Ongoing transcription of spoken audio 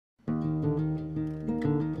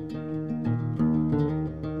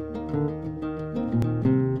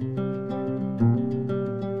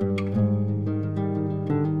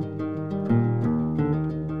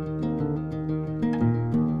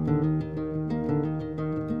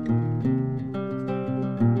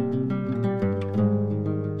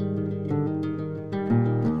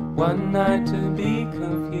One night to be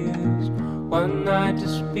confused, one night to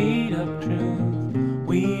speed up truth.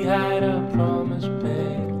 We had a promise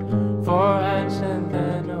made, 4 hands and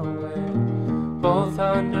then away, both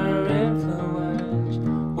under influence.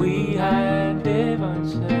 We had divine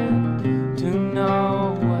sense to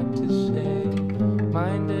know what to say.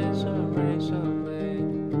 Mind is a razor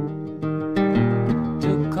blade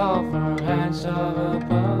to call for hands of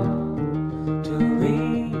above, to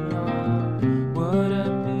lean on. Would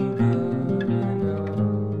it be good enough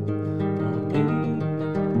for me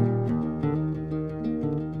now?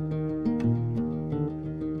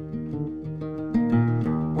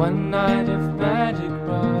 One night of magic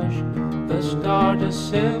rush, the start a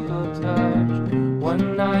simple touch.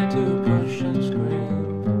 One night to push and scream,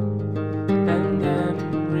 and then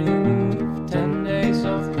relief. 10 days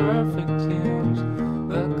of perfect tunes,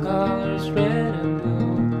 the colors red and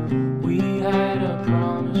blue. We had a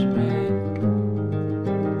promise made,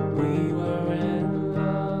 we were in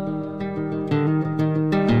love.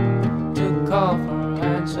 To call for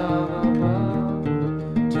hands of above,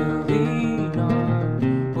 to lean on.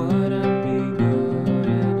 Would it be good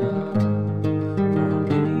enough for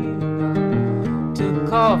me now? To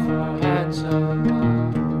call for hands of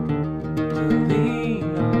above, to lean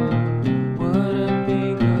on. Would it be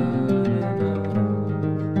good enough?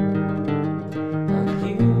 And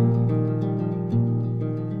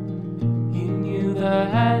you knew the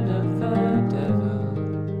hand of the devil,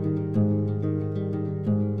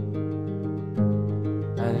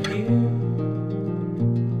 and you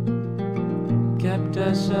kept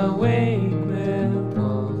us awake with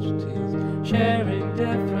false teeth, sharing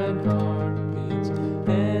different heartbeats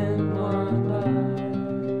in one life.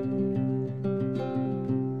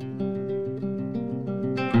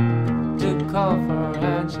 To call for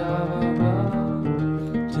hands of above,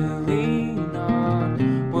 to lean on.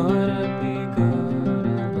 Would it be good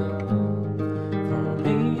enough for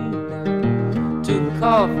me now? To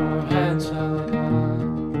call for hands of above,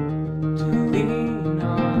 to lean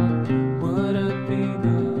on. Would it be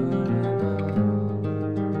good enough?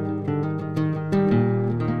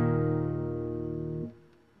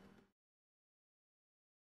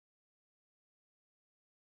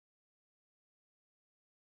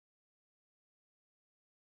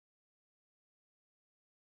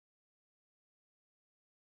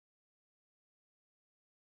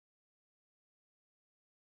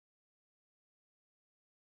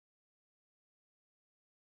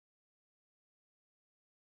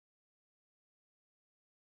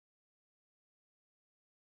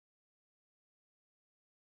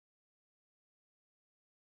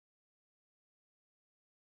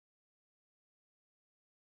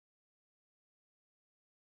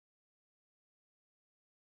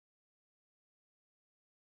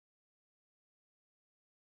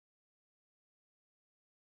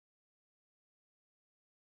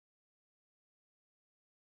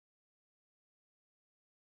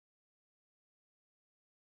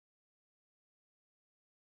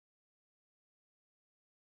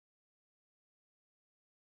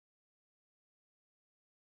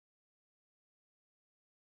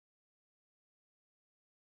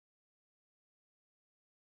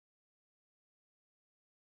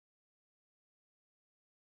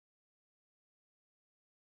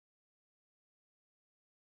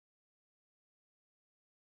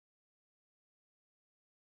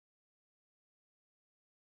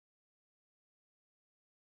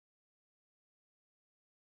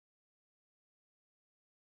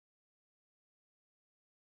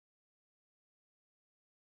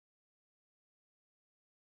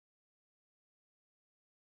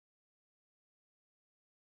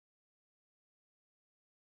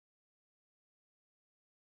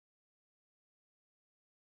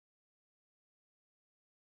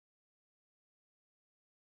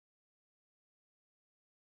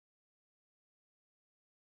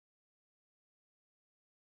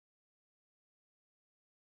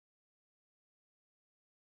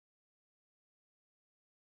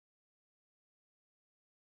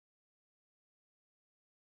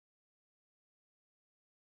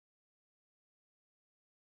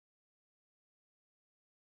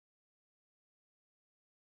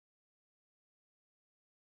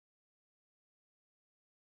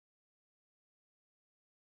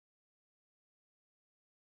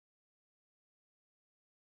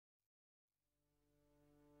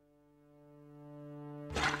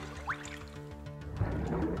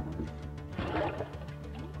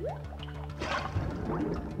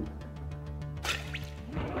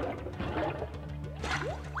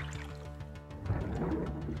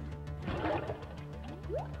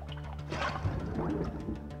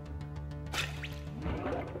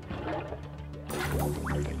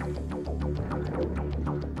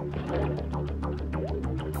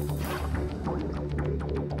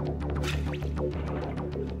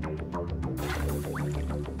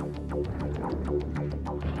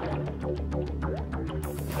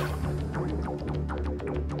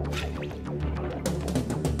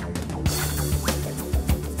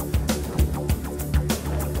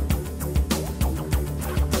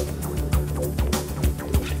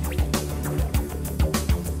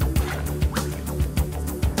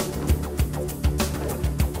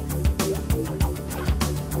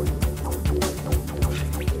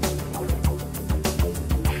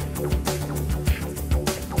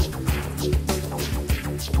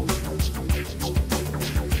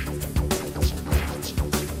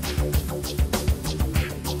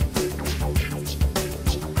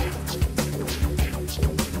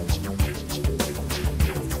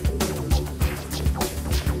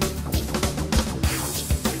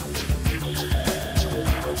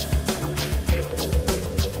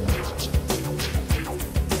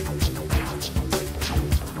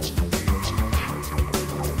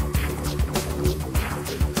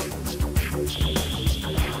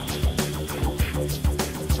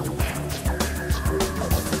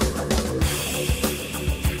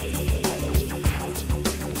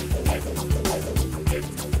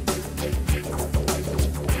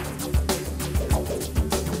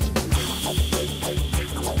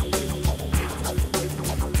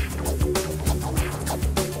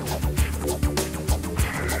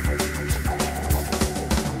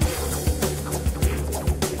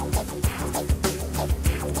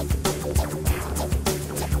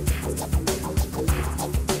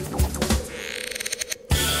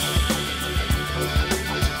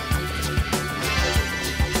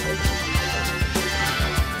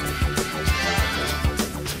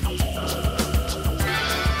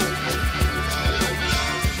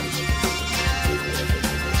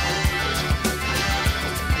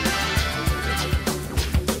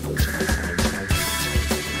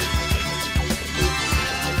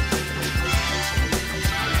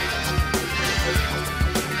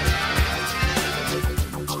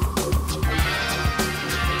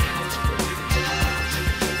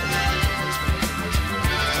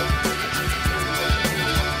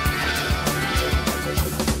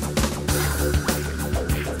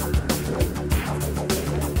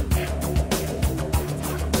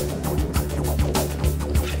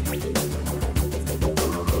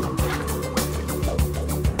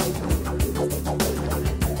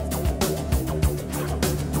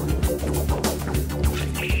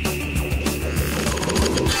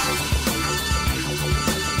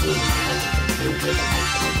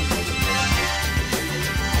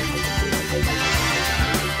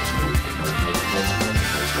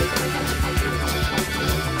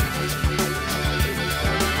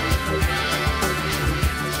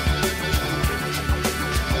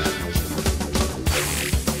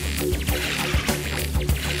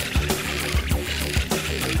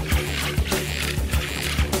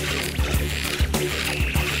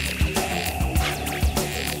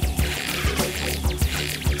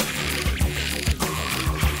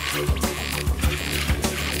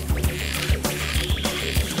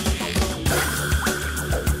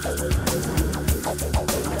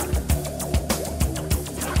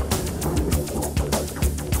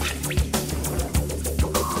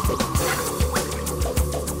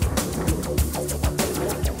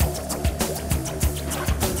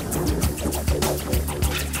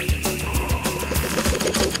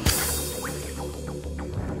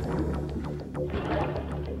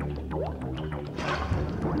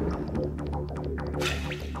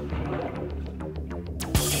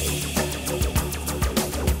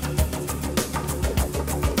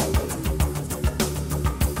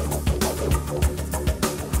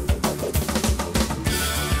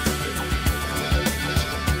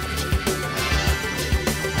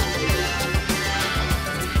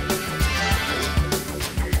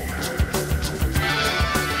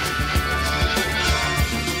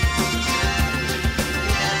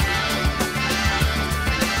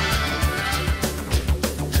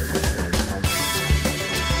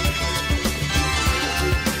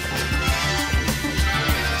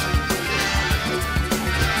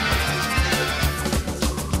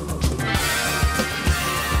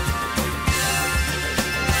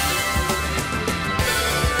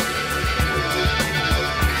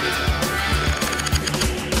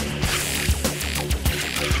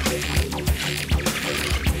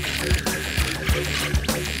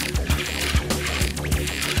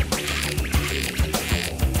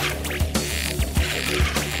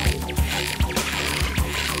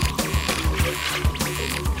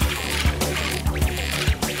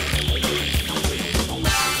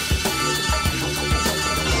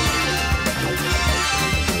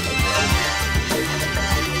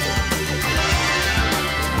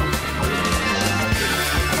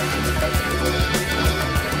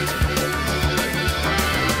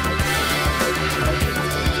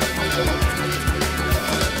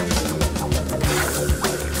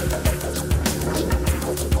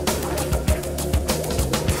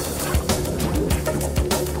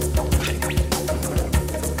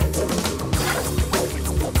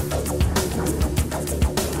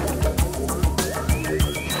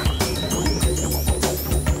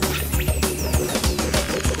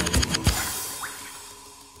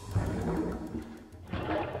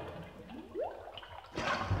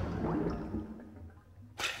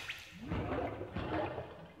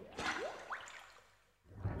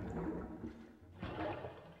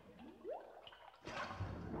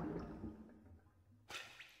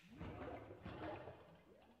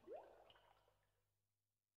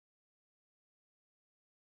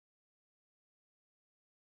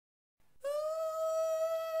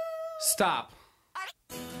 Stop.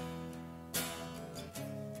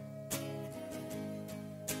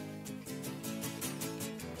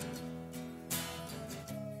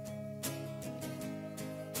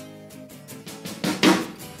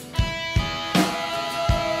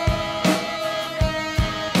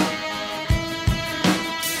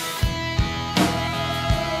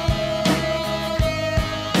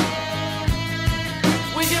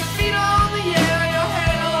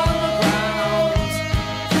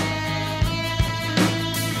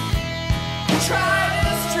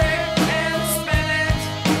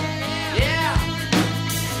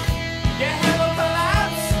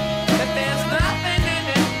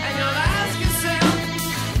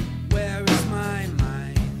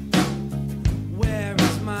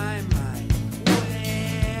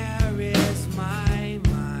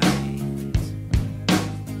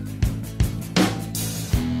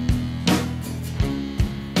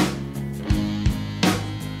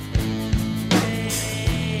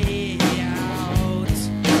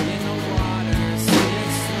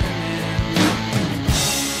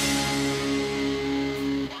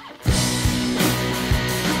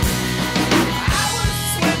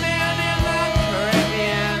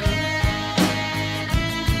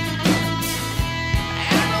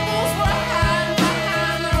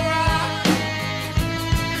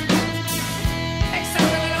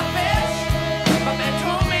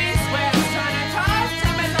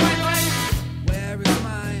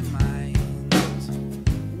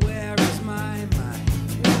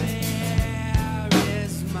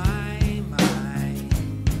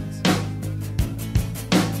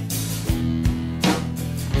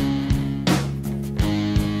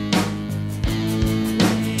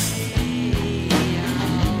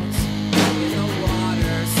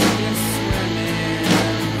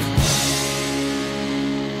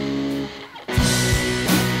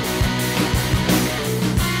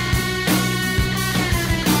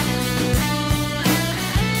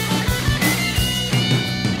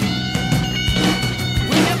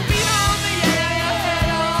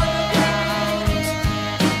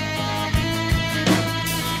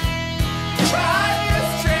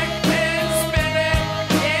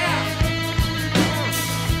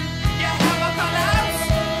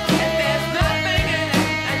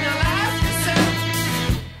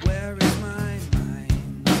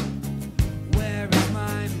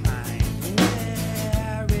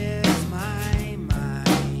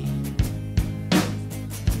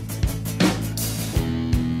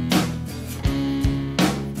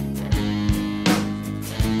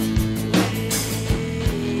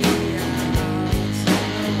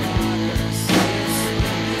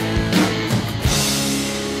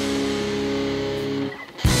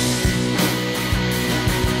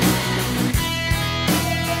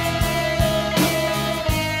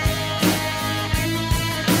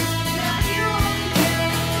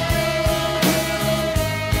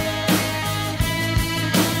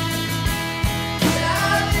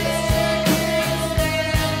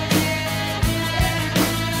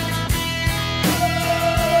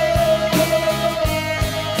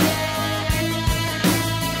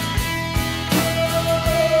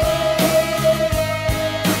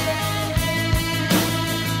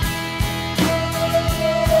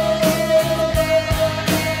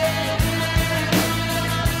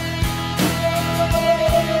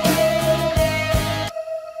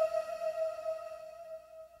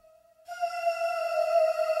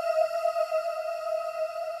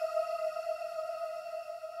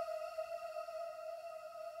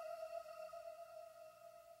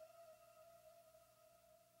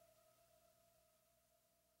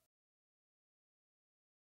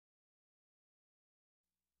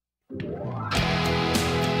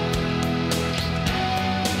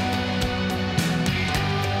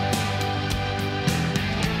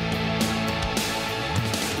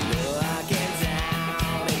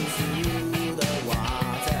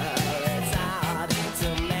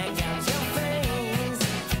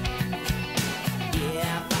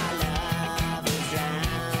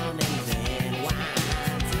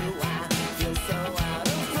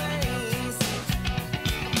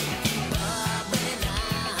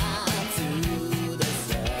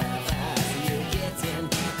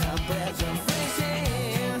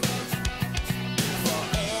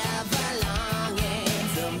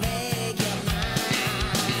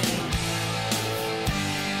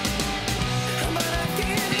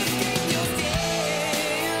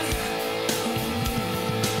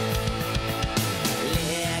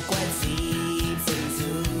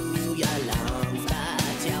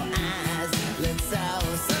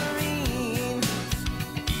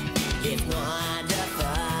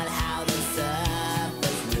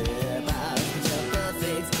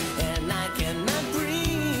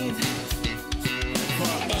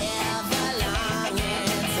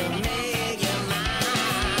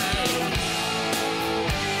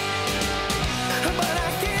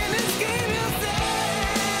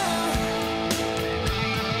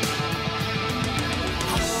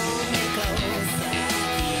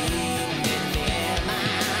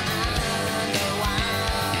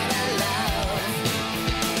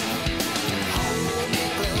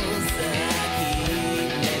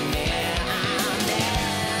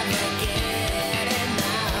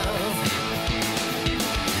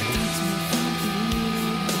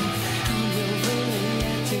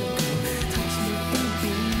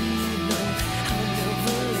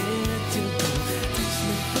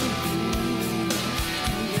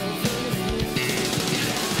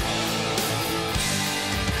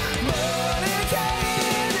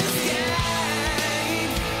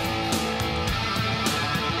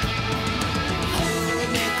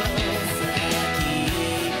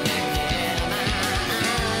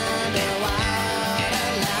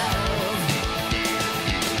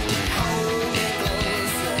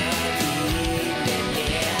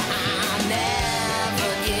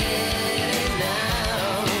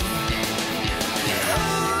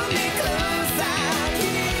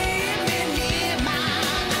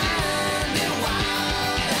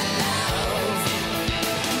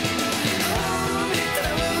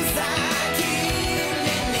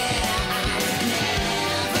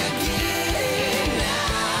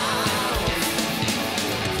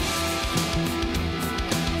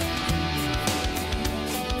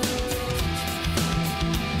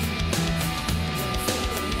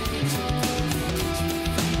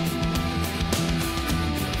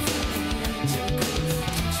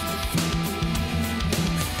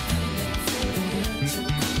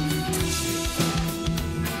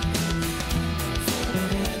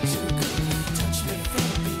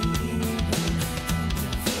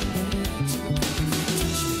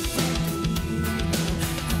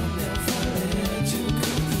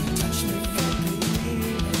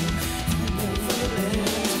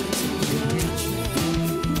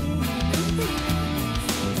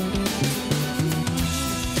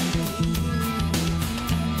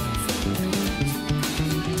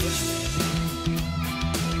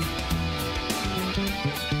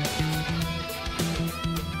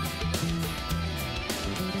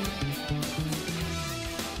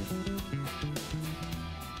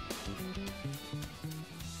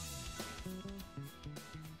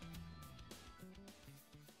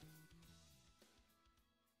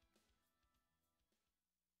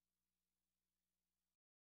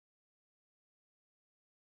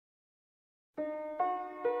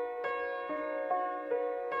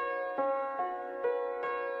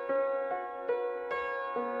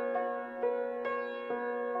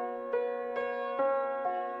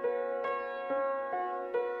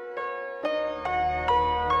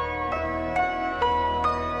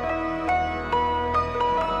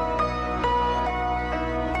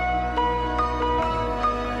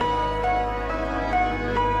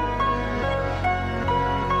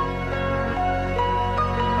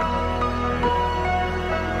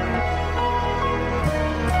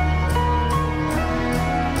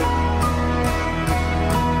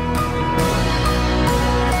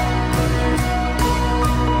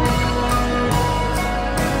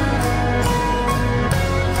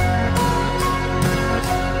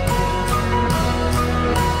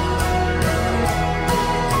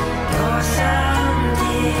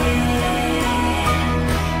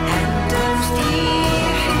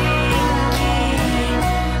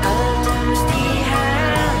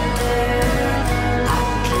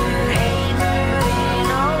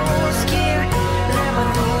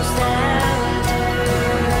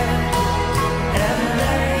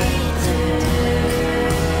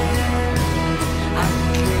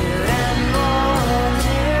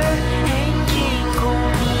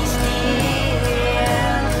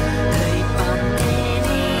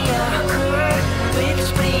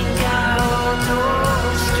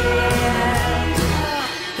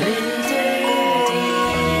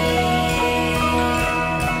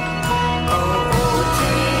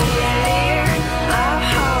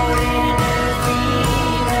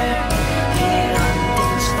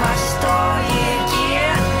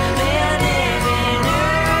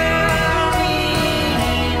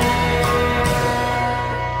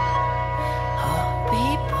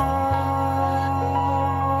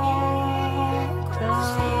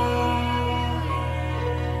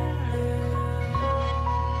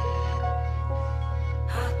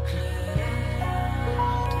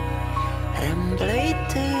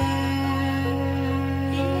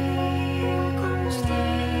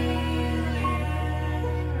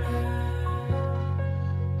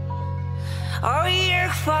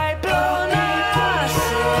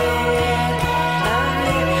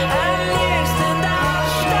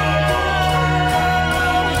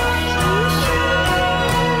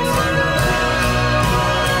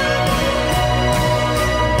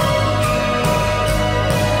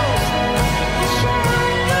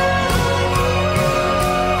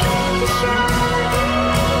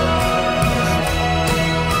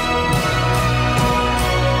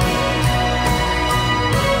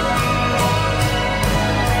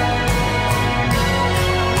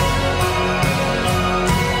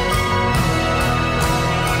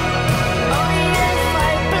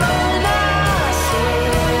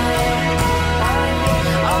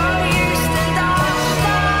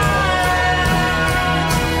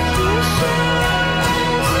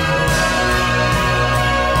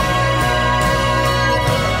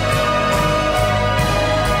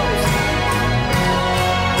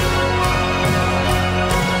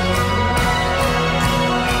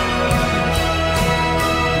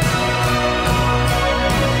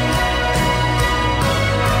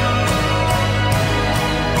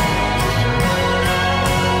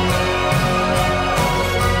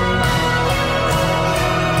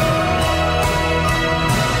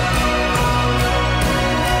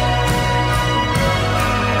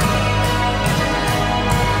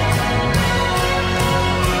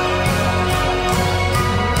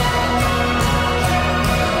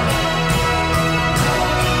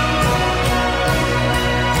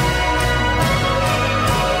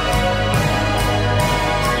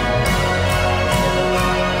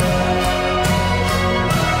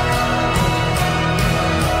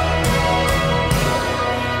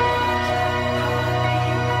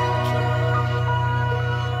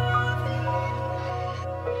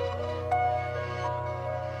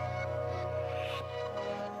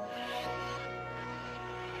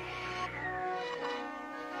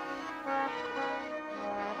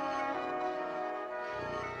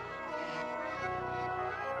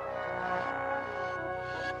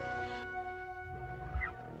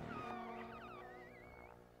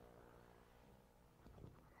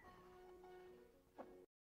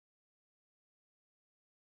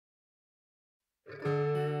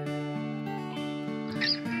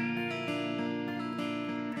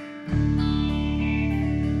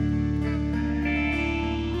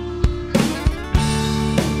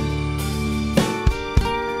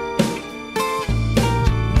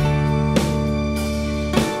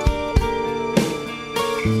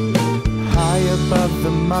 above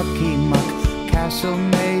the mucky muck castle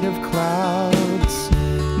made of clouds.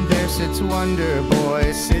 There's sits Wonder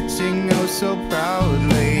Boy, sitting oh so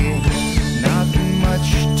proudly. Nothing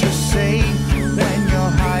much to say when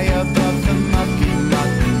you're high above the mucky muck.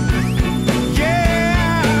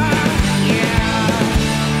 Yeah, yeah.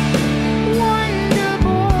 Wonder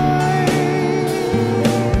Boy,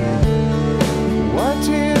 what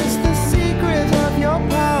is the secret of your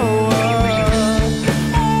power?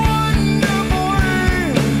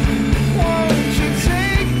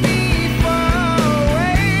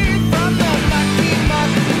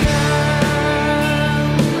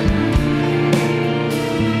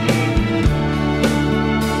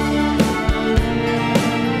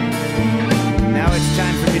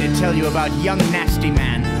 Tell you about young Nasty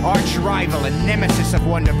Man, arch rival and nemesis of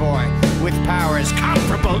Wonder Boy, with powers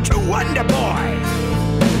comparable to Wonder Boy.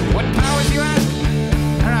 What powers, you ask?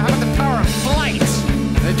 I don't know, how about the power of flight?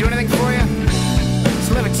 Does it do anything for you?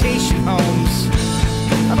 It's levitation, Holmes.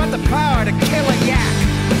 How about the power to kill a yak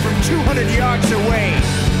from 200 yards away?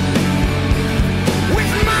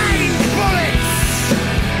 With mind bullets!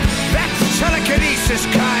 That's telekinesis,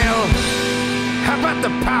 Kyle! How about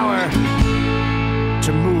the power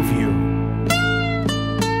to move you?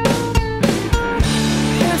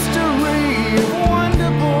 History of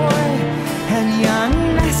Wonder Boy and young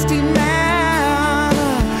Nasty Man.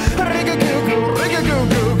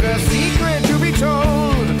 Rig-a-goo-goo, a secret to be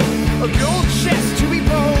told, a gold chest to be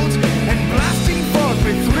bold, and blasting forth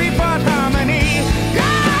with three-part harmony.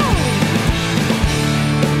 Go!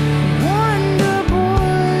 Wonder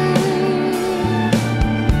Boy,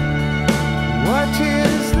 what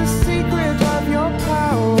is the secret of your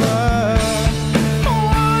power?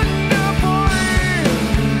 Wonder Boy,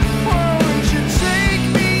 won't you take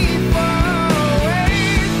me far away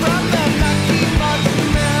from the lucky muck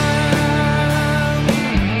man?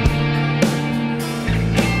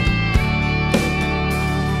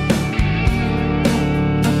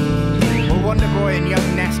 Well, Wonder Boy and young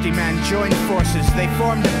Nasty Man joined forces. They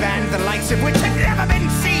formed a band the likes of which had never been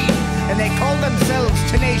seen, and they called themselves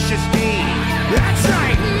Tenacious D. That's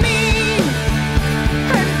right, me!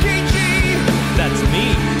 That's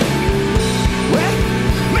me. Well,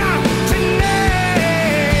 now,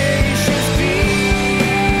 Tenacious D.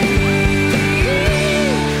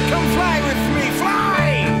 Come fly with me, fly!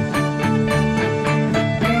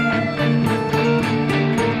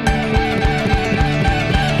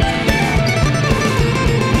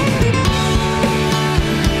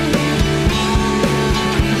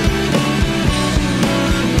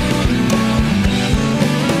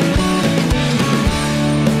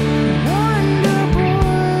 Wonder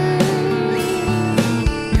Boy.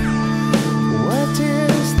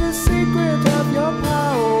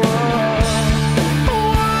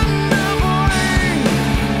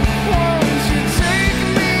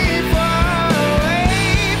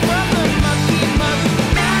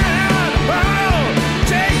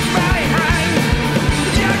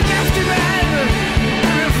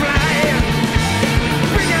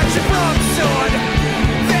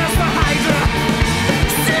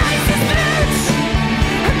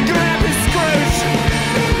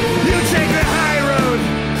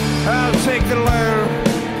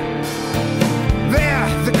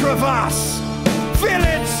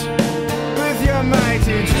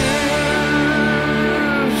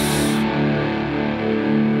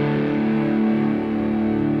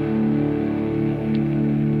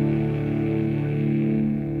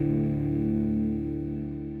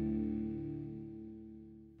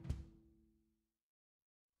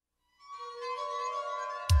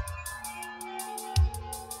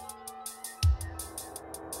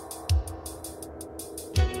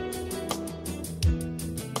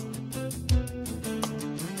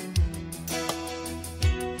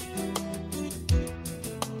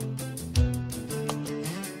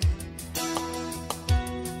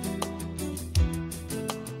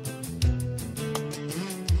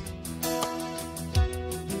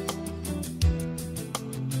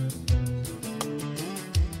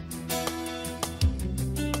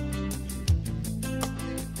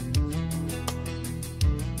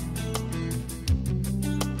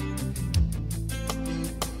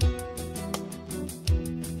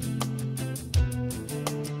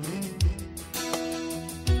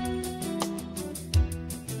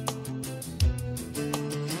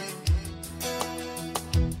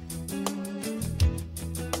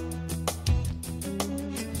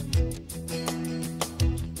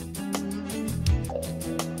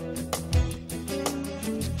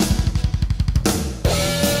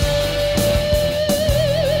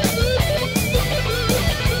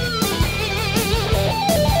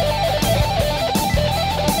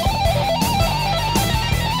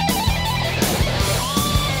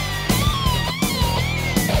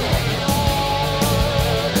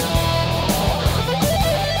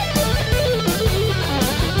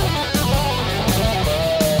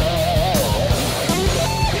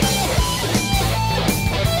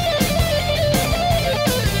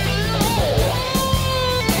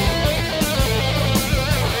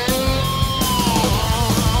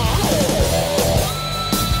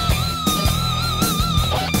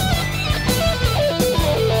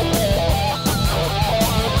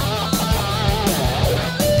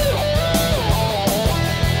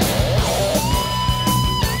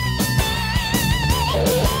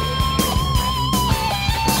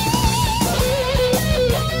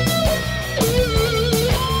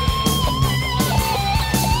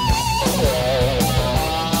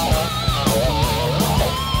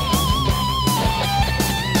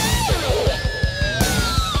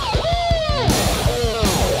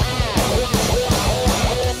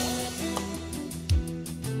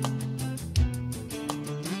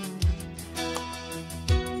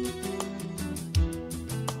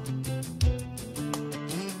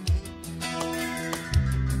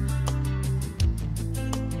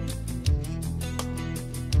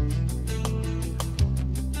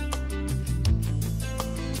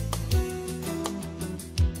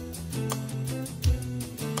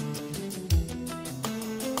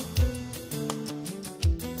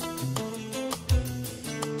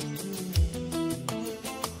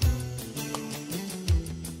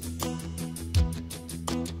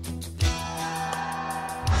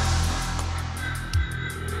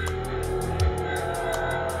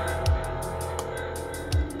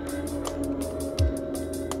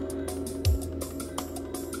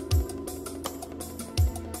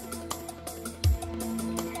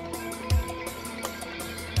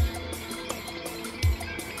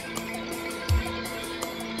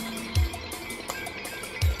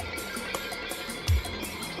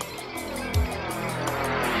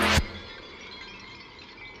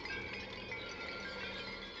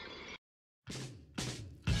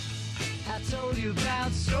 you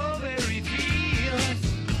about strawberry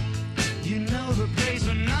fields. You know the place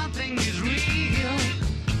where nothing is real.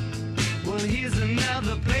 Well, here's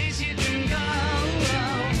another place you can go,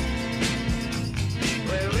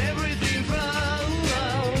 where everything flows.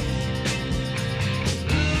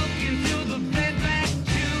 Look into the bedback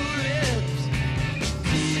tulips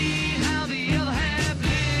to see how the other half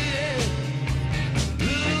lives.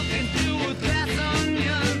 Look into a glass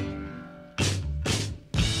onion.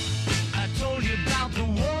 I told you about the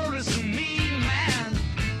war is a mean man.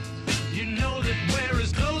 You know that we're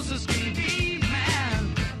as close as can be,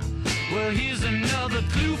 man. Well, here's another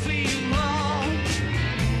clue for you all.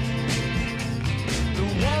 The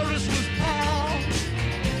walrus was Paul,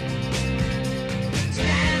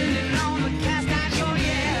 standing on the cast iron shore,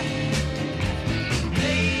 yeah.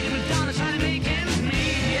 Lady Madonna trying to make ends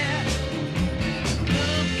meet, yeah.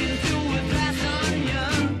 Look into a glass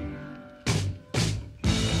onion.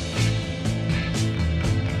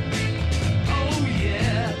 Oh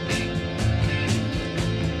yeah.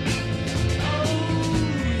 Oh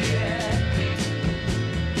yeah.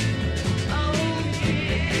 Oh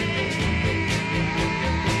yeah.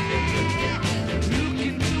 Look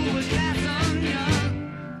into a glass onion.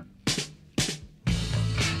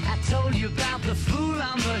 I told you about the fool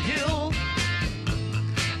on the hill.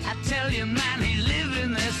 I tell you, man, he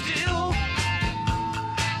living there still.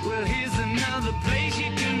 Well, here's another place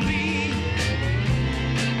you can be.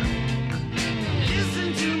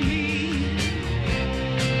 Listen to me.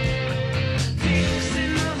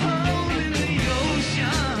 Fixing a hole in the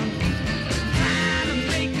ocean, trying to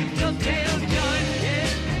make a dovetail joint, yeah.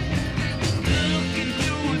 Looking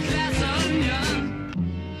through a glass onion.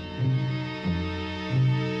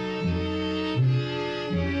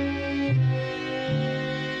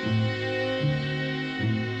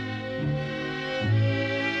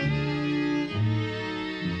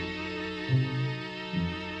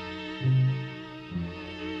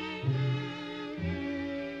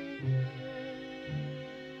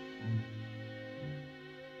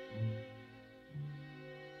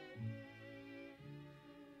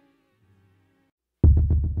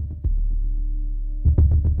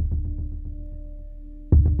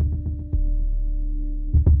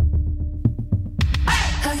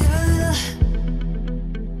 I give a little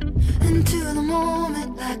into the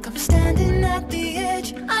moment, like I'm standing at the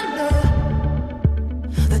edge. I know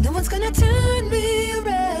that no one's gonna turn me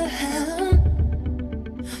around.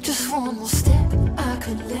 Just one more step, I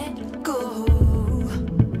could let go.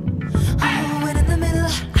 Oh, and in the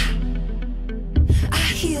middle, I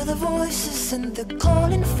hear the voices and they're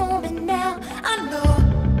calling for me now. I know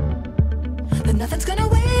that nothing's gonna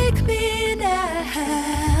wake me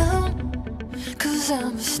now. 'Cause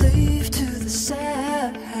I'm a slave to the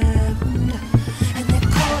sound. And they're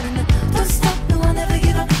calling, don't stop, no, I'll never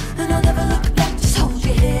give up. And I'll never look back, just hold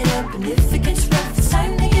your head up. And if it gets rough, it's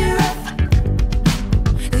time to get up.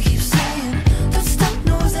 They keep saying, don't stop,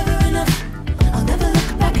 no, it's never enough. I'll never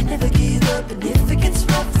look back, never give up. And if it gets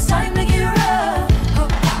rough, it's time to get up.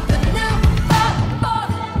 But now,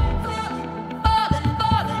 falling,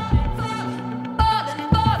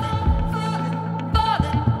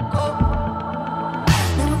 oh.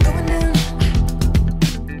 Now I'm going down.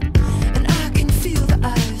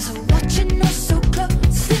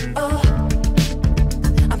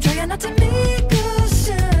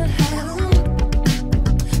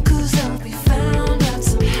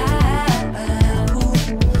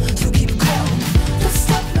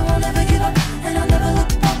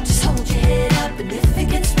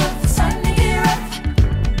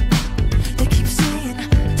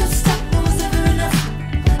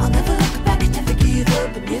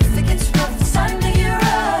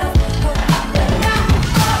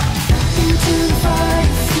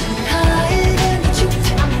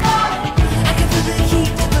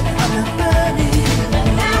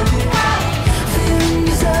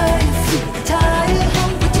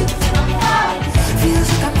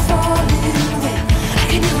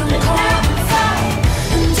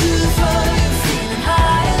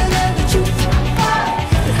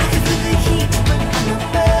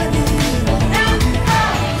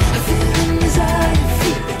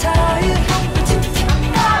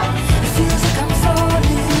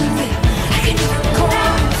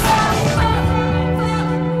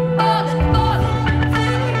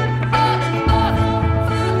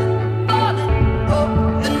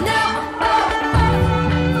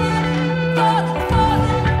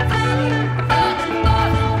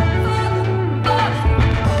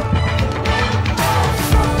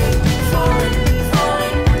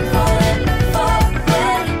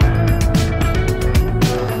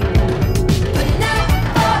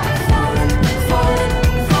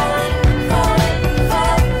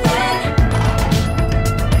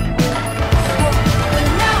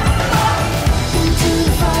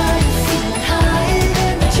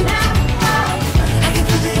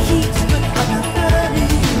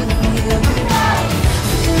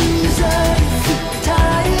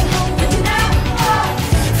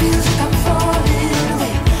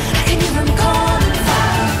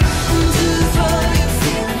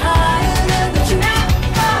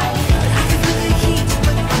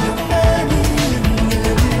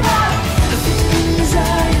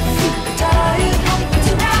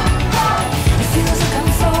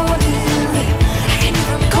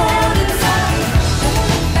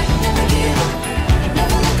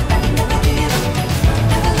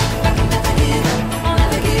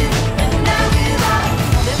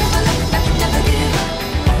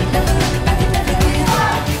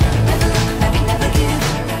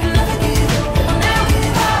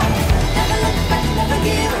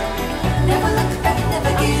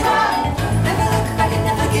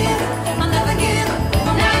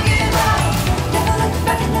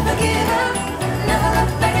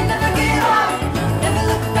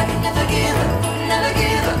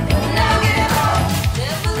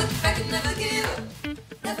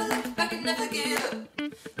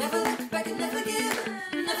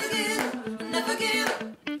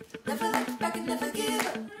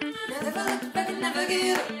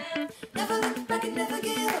 give up. Never look back and never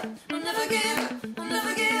give up. I'll never give up. I'll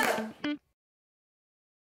never give up.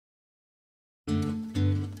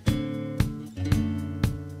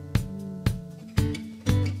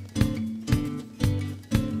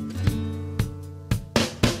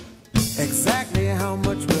 Exactly how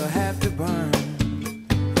much we'll have to burn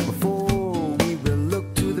before we will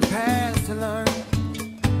look to the past to learn.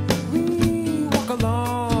 We walk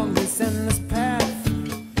along this endless path,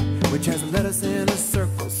 which has led us in a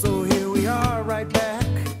circle, so here we are right back.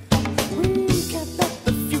 We can't let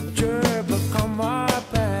the future become our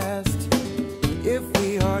past. If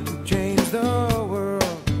we are to change the world,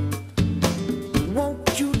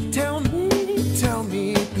 won't you tell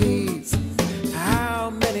me please, how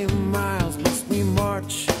many miles must we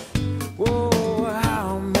march? Oh,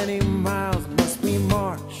 how many miles must we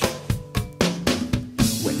march?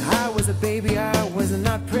 When I was a baby, I was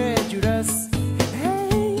not prejudiced.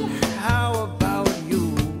 Hey, how about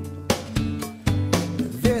you?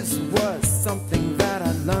 This was something that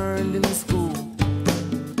I learned in school,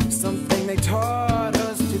 something they taught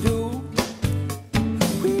us to do.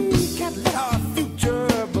 We can't let our future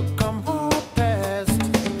become our past.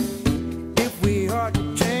 If we are to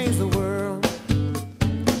change the world,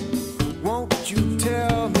 won't you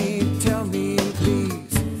tell me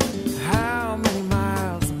please, how many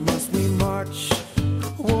miles must we march?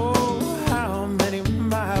 Oh, how many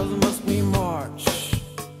miles must we march?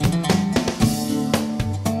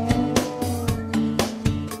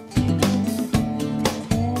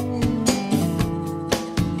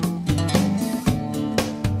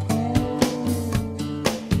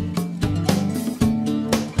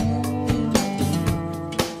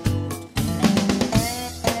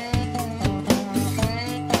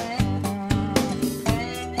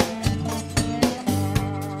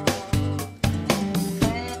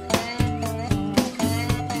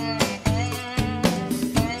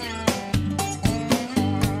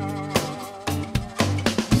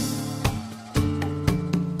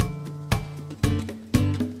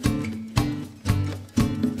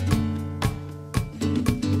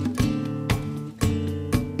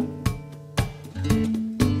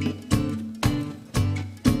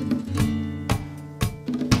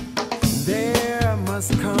 There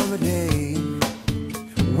must come a day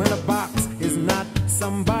when a box is not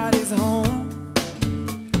somebody's home.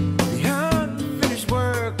 The unfinished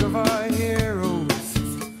work of our heroes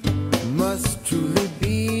must truly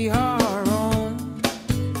be our own.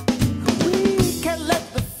 We can't let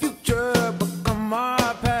the future become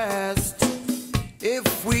our past.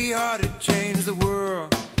 If we are to change the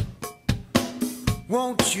world,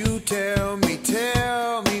 won't you tell me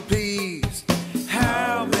please,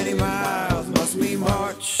 how many miles must we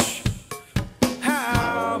march?